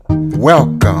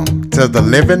Welcome to the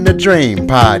Living the Dream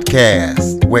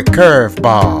podcast with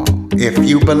Curveball. If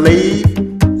you believe,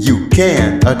 you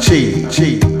can achieve.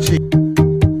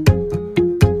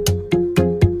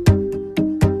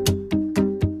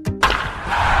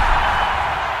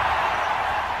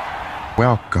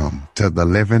 Welcome to the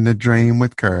Living the Dream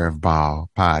with Curveball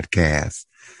podcast,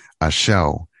 a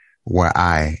show where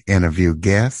I interview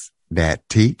guests that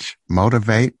teach,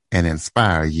 motivate, and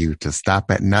inspire you to stop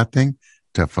at nothing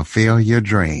to fulfill your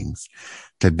dreams.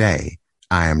 Today,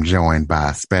 I am joined by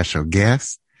a special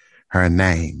guest. Her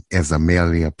name is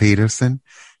Amelia Peterson.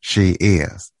 She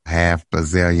is a half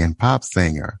Brazilian pop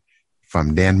singer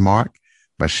from Denmark,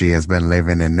 but she has been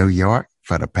living in New York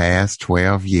for the past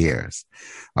 12 years.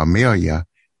 Amelia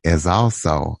is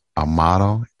also a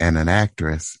model and an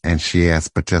actress, and she has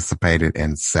participated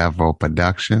in several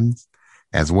productions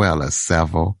as well as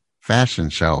several fashion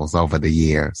shows over the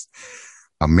years.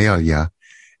 Amelia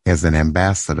is an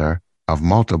ambassador of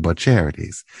multiple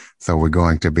charities. So we're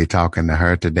going to be talking to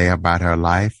her today about her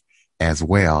life, as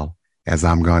well as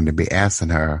I'm going to be asking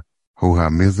her who her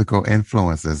musical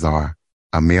influences are.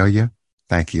 Amelia,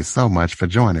 thank you so much for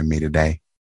joining me today.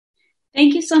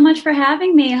 Thank you so much for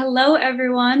having me. Hello,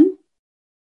 everyone.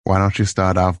 Why don't you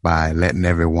start off by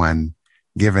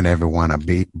giving everyone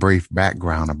a brief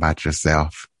background about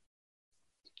yourself?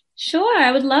 Sure,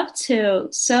 I would love to.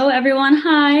 So everyone,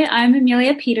 hi, I'm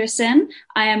Amelia Peterson.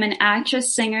 I am an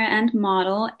actress, singer, and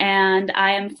model, and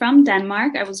I am from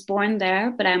Denmark. I was born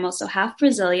there, but I'm also half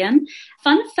Brazilian.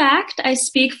 Fun fact, I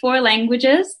speak 4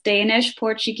 languages: Danish,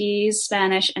 Portuguese,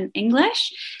 Spanish, and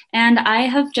English. And I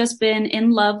have just been in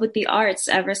love with the arts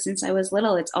ever since I was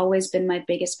little. It's always been my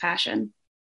biggest passion.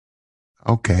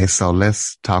 Okay, so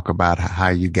let's talk about how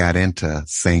you got into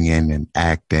singing and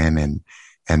acting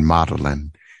and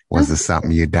modeling. Was it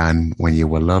something you done when you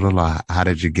were little, or how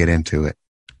did you get into it?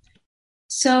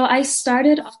 So I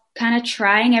started kind of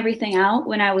trying everything out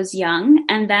when I was young,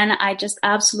 and then I just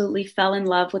absolutely fell in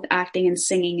love with acting and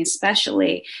singing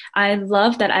especially. I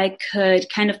loved that I could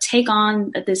kind of take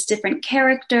on this different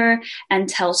character and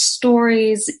tell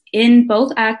stories in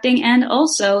both acting and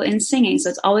also in singing. So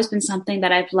it's always been something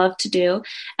that I've loved to do.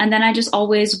 And then I just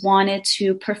always wanted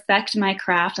to perfect my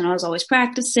craft, and I was always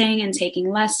practicing and taking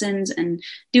lessons and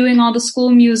doing all the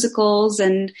school musicals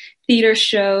and theater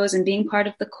shows and being part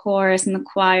of the chorus and the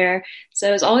choir. So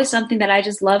it was always something that I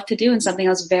just loved to do and something I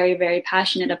was very, very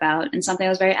passionate about and something I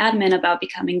was very adamant about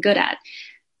becoming good at.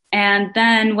 And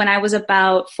then when I was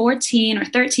about 14 or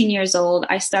 13 years old,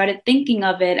 I started thinking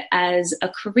of it as a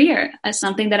career, as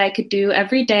something that I could do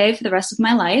every day for the rest of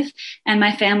my life. And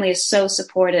my family is so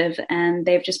supportive, and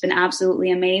they've just been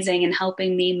absolutely amazing in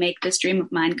helping me make this dream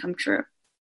of mine come true.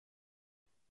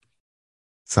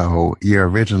 So you're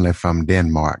originally from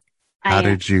Denmark. How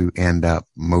did you end up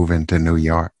moving to New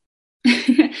York?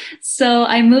 So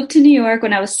I moved to New York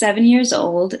when I was 7 years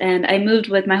old, and I moved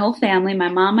with my whole family, my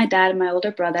mom, my dad, and my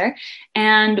older brother.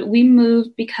 And we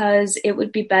moved because it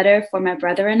would be better for my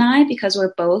brother and I, because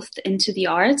we're both into the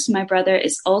arts. My brother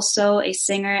is also a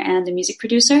singer and a music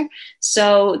producer.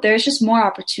 So there's just more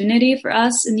opportunity for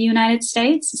us in the United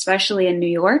States, especially in New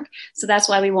York. So that's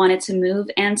why we wanted to move.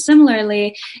 And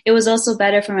similarly, it was also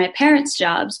better for my parents'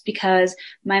 jobs, because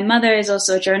my mother is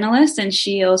also a journalist and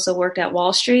she also worked at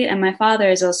Wall Street, and my father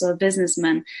is also a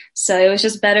businessman. So it was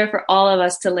just better for all of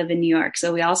us to live in New York.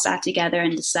 So we all sat together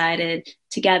and decided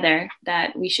together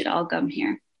that we should all come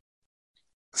here.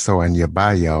 So in your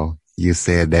bio, you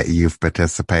said that you've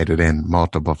participated in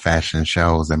multiple fashion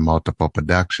shows and multiple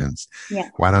productions. Yeah.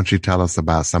 Why don't you tell us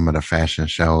about some of the fashion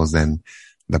shows and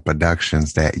the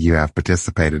productions that you have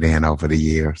participated in over the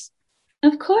years?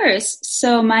 Of course.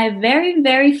 So my very,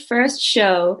 very first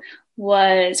show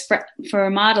was for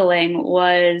modeling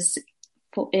was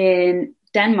in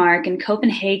Denmark, in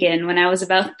Copenhagen, when I was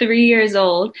about 3 years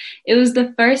old. It was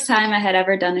the first time I had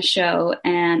ever done a show,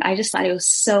 and I just thought it was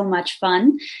so much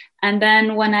fun. And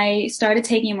then when I started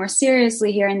taking it more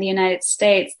seriously here in the United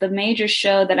States, the major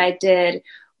show that I did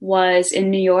was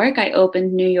in New York. I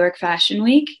opened New York Fashion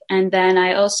Week, and then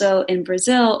I also in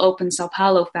Brazil opened Sao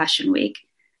Paulo Fashion Week.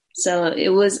 So it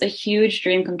was a huge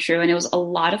dream come true, and it was a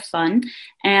lot of fun.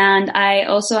 And I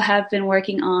also have been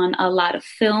working on a lot of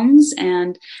films,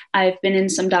 and I've been in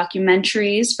some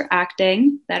documentaries for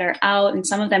acting that are out, and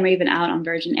some of them are even out on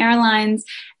Virgin Airlines.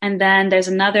 And then there's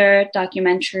another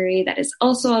documentary that is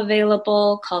also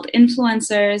available called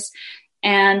Influencers.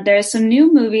 And there's some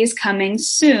new movies coming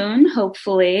soon,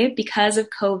 hopefully. Because of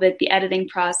COVID, the editing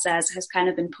process has kind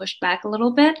of been pushed back a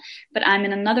little bit. But I'm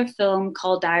in another film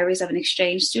called Diaries of an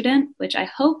Exchange Student, which I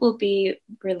hope will be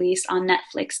released on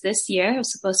Netflix this year. It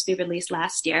was supposed to be released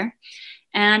last year.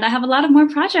 And I have a lot of more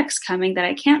projects coming that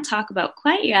I can't talk about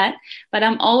quite yet, but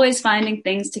I'm always finding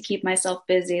things to keep myself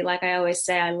busy. Like I always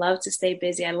say, I love to stay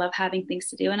busy. I love having things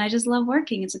to do, and I just love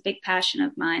working. It's a big passion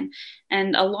of mine.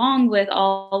 And along with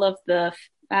all of the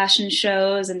fashion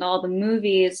shows and all the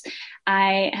movies,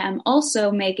 I am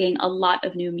also making a lot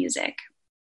of new music.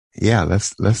 Yeah,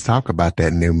 let's talk about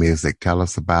that new music. Tell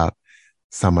us about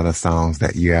some of the songs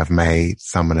that you have made,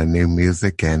 some of the new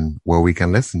music, and where we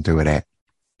can listen to it at.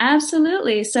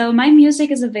 Absolutely. So my music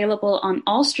is available on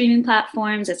all streaming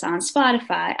platforms. It's on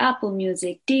Spotify, Apple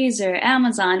Music, Deezer,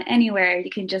 Amazon, anywhere. You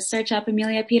can just search up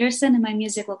Amelia Peterson and my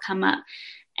music will come up.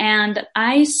 And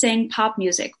I sing pop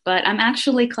music, but I'm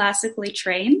actually classically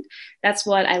trained. That's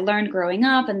what I learned growing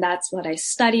up, and that's what I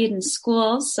studied in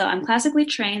school. So I'm classically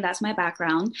trained. That's my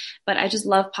background. But I just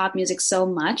love pop music so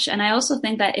much. And I also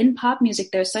think that in pop music,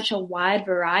 there's such a wide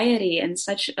variety and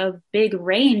such a big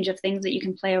range of things that you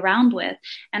can play around with.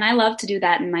 And I love to do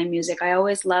that in my music. I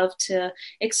always love to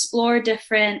explore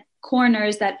different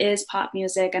corners that is pop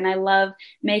music, and I love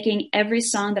making every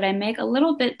song that I make a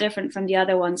little bit different from the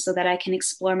other ones so that I can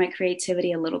explore my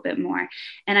creativity a little bit more.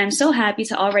 And I'm so happy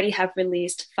to already have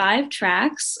released 5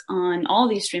 tracks on all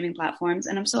these streaming platforms,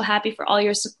 and I'm so happy for all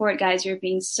your support, guys. You're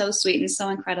being so sweet and so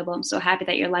incredible. I'm so happy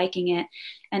that you're liking it.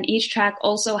 And each track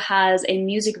also has a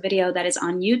music video that is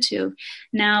on YouTube.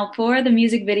 Now, for the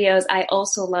music videos, I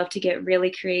also love to get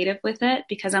really creative with it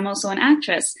because I'm also an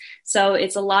actress. So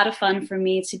it's a lot of fun for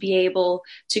me to be able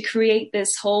to create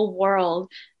this whole world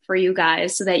for you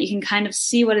guys so that you can kind of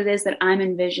see what it is that I'm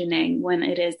envisioning when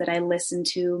it is that I listen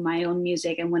to my own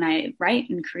music and when I write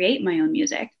and create my own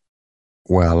music.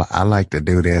 Well, I like to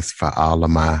do this for all of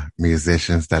my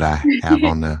musicians that I have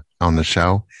on the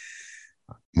show.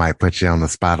 Might put you on the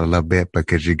spot a little bit, but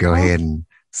could you go ahead and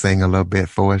sing a little bit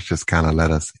for us? Just kind of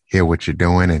let us hear what you're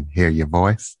doing and hear your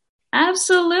voice.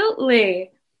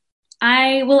 Absolutely.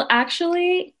 I will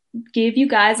actually give you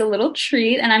guys a little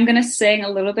treat, and I'm going to sing a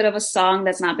little bit of a song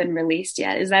that's not been released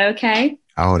yet. Is that okay?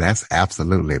 Oh, that's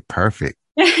absolutely perfect.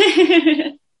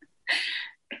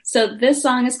 So this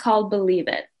song is called Believe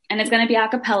It, and it's going to be a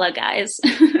cappella, guys.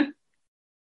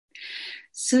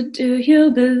 So do you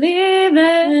believe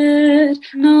it?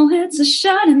 No, it's a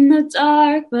shot in the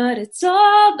dark, but it's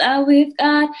all that we've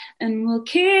got, and we'll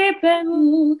keep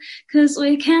it, 'cause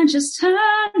we can't just turn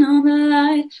on the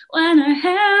light when our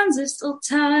hands are still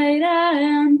tied,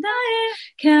 and I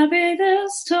carry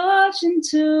this torch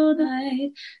into the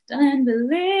night. Don't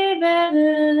believe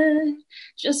it,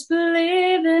 just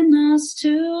believe in us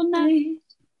tonight.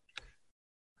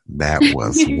 That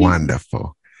was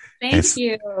wonderful. Thank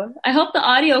you. I hope the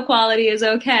audio quality is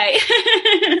okay.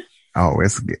 Oh,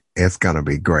 it's going to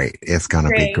be great. It's going to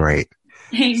be great.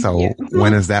 Thank you.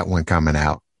 When is that one coming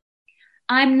out?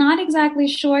 I'm not exactly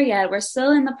sure yet. We're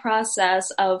still in the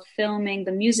process of filming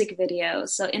the music video.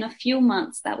 So in a few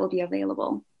months that will be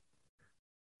available.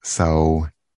 So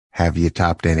have you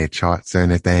topped any charts or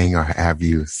anything, or have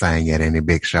you sang at any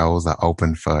big shows or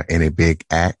opened for any big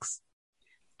acts?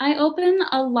 I open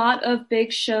a lot of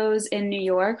big shows in New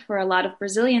York for a lot of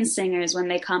Brazilian singers when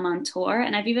they come on tour.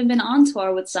 And I've even been on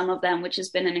tour with some of them, which has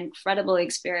been an incredible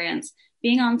experience.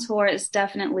 Being on tour is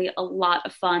definitely a lot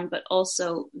of fun, but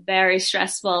also very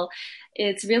stressful.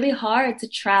 It's really hard to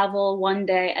travel one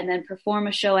day and then perform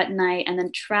a show at night and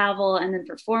then travel and then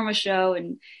perform a show.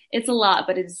 And it's a lot,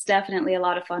 but it's definitely a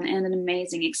lot of fun and an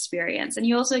amazing experience. And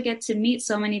you also get to meet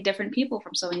so many different people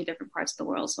from so many different parts of the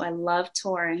world. So I love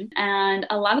touring. And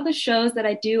a lot of the shows that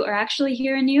I do are actually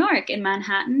here in New York, in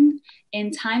Manhattan. In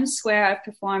Times Square, I've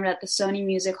performed at the Sony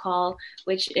Music Hall,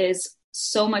 which is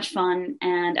so much fun,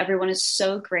 and everyone is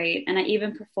so great. And I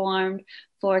even performed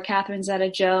for Catherine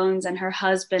Zeta-Jones and her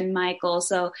husband, Michael.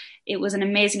 So it was an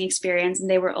amazing experience, and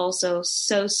they were also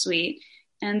so sweet.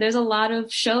 And there's a lot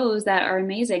of shows that are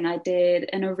amazing. I did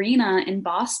an arena in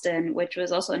Boston, which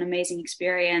was also an amazing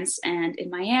experience. And in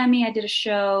Miami, I did a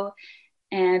show.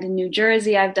 And in New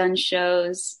Jersey, I've done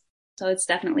shows. So it's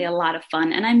definitely a lot of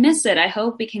fun, and I miss it. I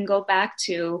hope we can go back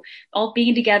to all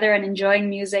being together and enjoying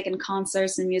music and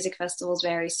concerts and music festivals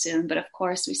very soon. But of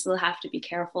course, we still have to be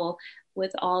careful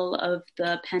with all of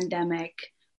the pandemic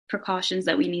precautions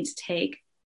that we need to take.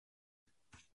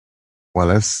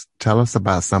 Well, tell us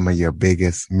about some of your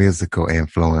biggest musical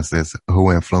influences.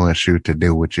 Who influenced you to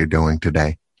do what you're doing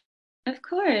today? Of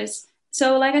course.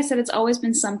 So like I said, it's always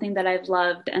been something that I've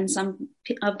loved, and some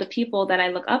of the people that I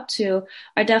look up to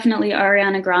are definitely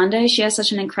Ariana Grande. She has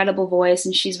such an incredible voice,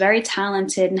 and she's very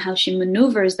talented in how she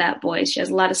maneuvers that voice. She has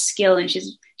a lot of skill, and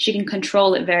she can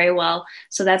control it very well.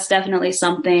 So that's definitely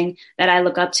something that I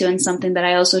look up to, and something that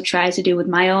I also try to do with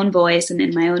my own voice and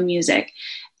in my own music.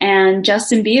 And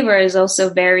Justin Bieber is also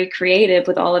very creative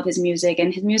with all of his music,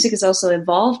 and his music has also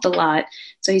evolved a lot.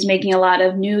 So he's making a lot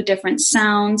of new different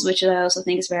sounds, which I also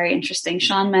think is very interesting.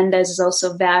 Shawn Mendes is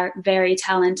also very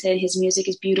talented. His music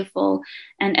is beautiful.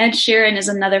 And Ed Sheeran is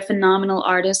another phenomenal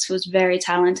artist who's very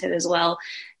talented as well.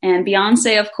 And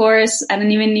Beyonce, of course, I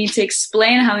don't even need to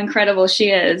explain how incredible she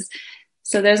is.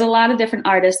 So there's a lot of different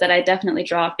artists that I definitely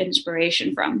draw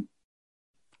inspiration from.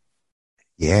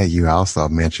 Yeah, you also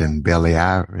mentioned Billie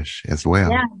Eilish as well.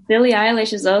 Yeah, Billie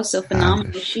Eilish is also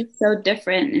phenomenal. She's so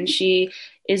different, and she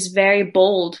is very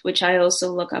bold, which I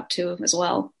also look up to as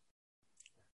well.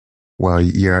 Well,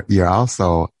 you're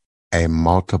also an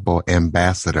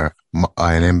ambassador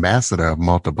of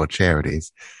multiple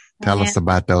charities. Tell us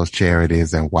about those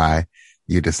charities and why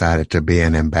you decided to be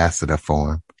an ambassador for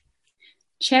them.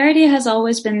 Charity has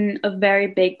always been a very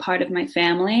big part of my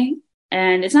family.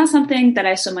 And it's not something that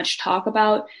I so much talk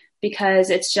about because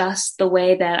it's just the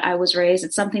way that I was raised.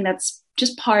 It's something that's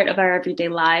just part of our everyday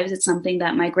lives. It's something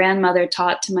that my grandmother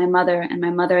taught to my mother, and my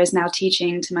mother is now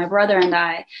teaching to my brother and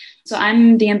I. So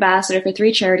I'm the ambassador for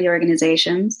 3 charity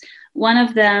organizations. One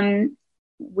of them,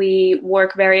 we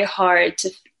work very hard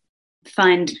to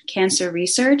fund cancer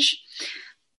research.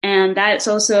 And that's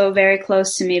also very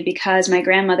close to me because my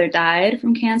grandmother died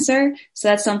from cancer. So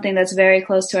that's something that's very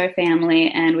close to our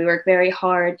family. And we work very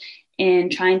hard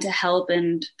in trying to help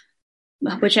in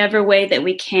whichever way that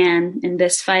we can in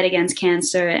this fight against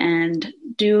cancer, and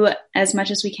do as much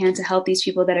as we can to help these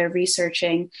people that are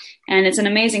researching. And it's an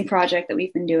amazing project that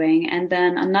we've been doing. And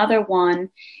then another one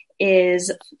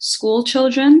is school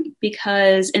children,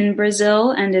 because in Brazil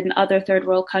and in other third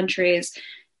world countries,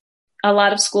 a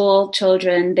lot of school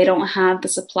children, they don't have the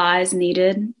supplies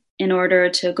needed in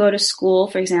order to go to school.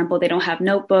 For example, they don't have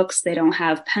notebooks, they don't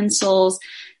have pencils,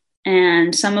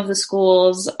 and some of the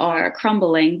schools are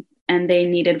crumbling and they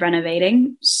needed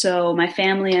renovating. So my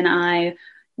family and I,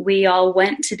 we all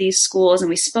went to these schools and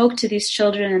we spoke to these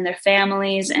children and their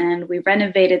families, and we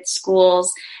renovated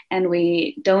schools and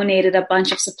we donated a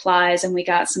bunch of supplies, and we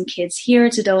got some kids here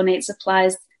to donate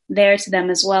supplies there to them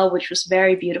as well, which was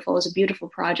very beautiful. It was a beautiful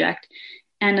project.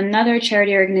 And another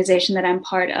charity organization that I'm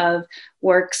part of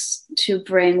works to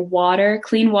bring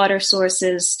clean water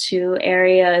sources to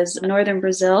areas in northern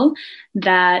Brazil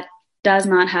that does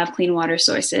not have clean water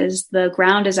sources. The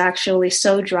ground is actually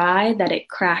so dry that it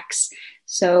cracks.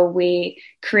 So we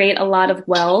create a lot of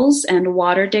wells and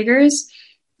water diggers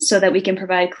so that we can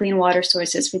provide clean water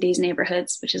sources for these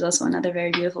neighborhoods, which is also another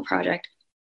very beautiful project.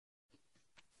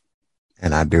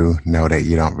 And I do know that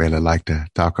you don't really like to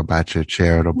talk about your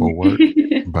charitable work,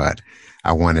 but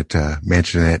I wanted to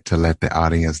mention it to let the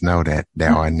audience know that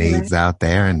there are needs out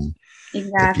there, and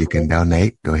if you can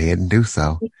donate, go ahead and do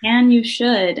so. You can, you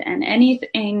should. And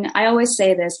anything, I always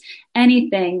say this,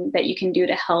 anything that you can do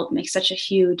to help makes such a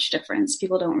huge difference.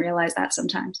 People don't realize that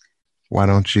sometimes. Why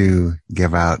don't you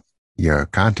give out your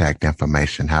contact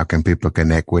information? How can people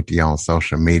connect with you on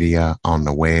social media, on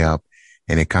the web?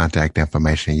 Any contact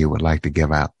information you would like to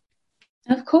give out?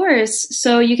 Of course.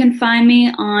 So you can find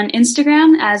me on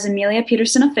Instagram as Amelia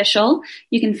Peterson Official.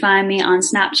 You can find me on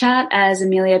Snapchat as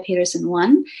Amelia Peterson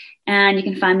 1. And you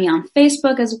can find me on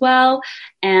Facebook as well,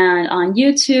 and on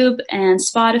YouTube and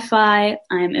Spotify.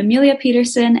 I'm Amelia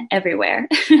Peterson everywhere.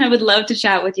 I would love to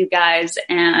chat with you guys.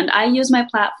 And I use my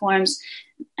platforms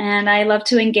and I love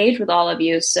to engage with all of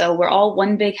you. So we're all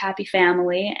one big happy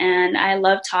family, and I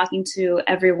love talking to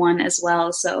everyone as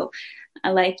well. So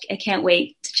I can't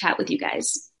wait to chat with you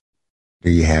guys. Do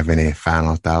you have any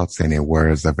final thoughts, any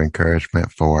words of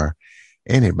encouragement for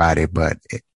anybody, but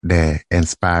the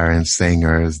inspiring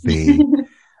singers, the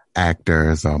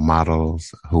actors or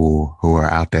models who are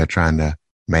out there trying to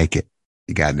make it?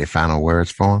 You got any final words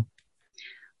for them?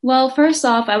 Well, first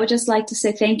off, I would just like to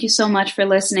say thank you so much for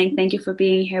listening. Thank you for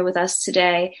being here with us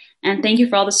today. And thank you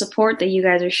for all the support that you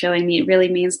guys are showing me. It really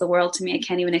means the world to me. I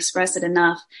can't even express it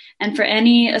enough. And for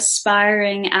any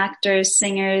aspiring actors,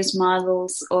 singers,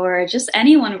 models, or just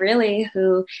anyone really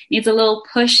who needs a little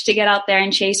push to get out there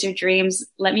and chase your dreams,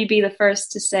 let me be the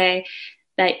first to say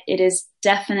that it is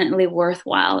definitely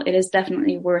worthwhile. It is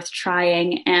definitely worth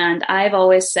trying. And I've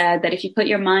always said that if you put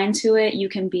your mind to it, you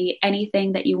can be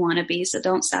anything that you want to be. So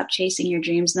don't stop chasing your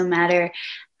dreams, no matter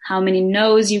how many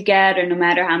no's you get or no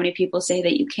matter how many people say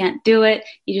that you can't do it.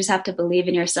 You just have to believe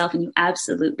in yourself, and you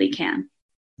absolutely can.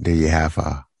 Do you have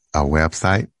a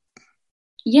website?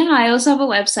 Yeah, I also have a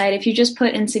website. If you just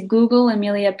put into Google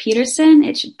Amelia Peterson,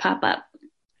 it should pop up.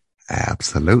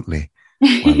 Absolutely.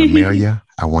 Well, Amelia,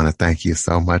 I want to thank you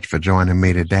so much for joining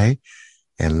me today.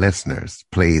 And listeners,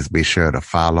 please be sure to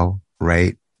follow,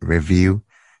 rate, review,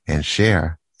 and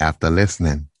share after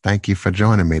listening Thank you for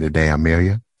joining me today,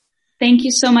 Amelia. Thank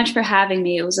you so much for having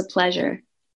me. It was a pleasure.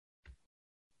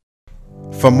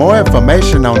 For more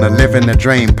information on the Living the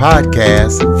Dream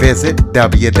podcast, visit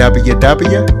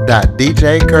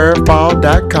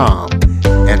www.djcurveball.com.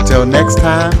 Until next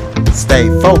time, stay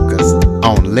focused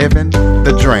on living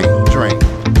the dream.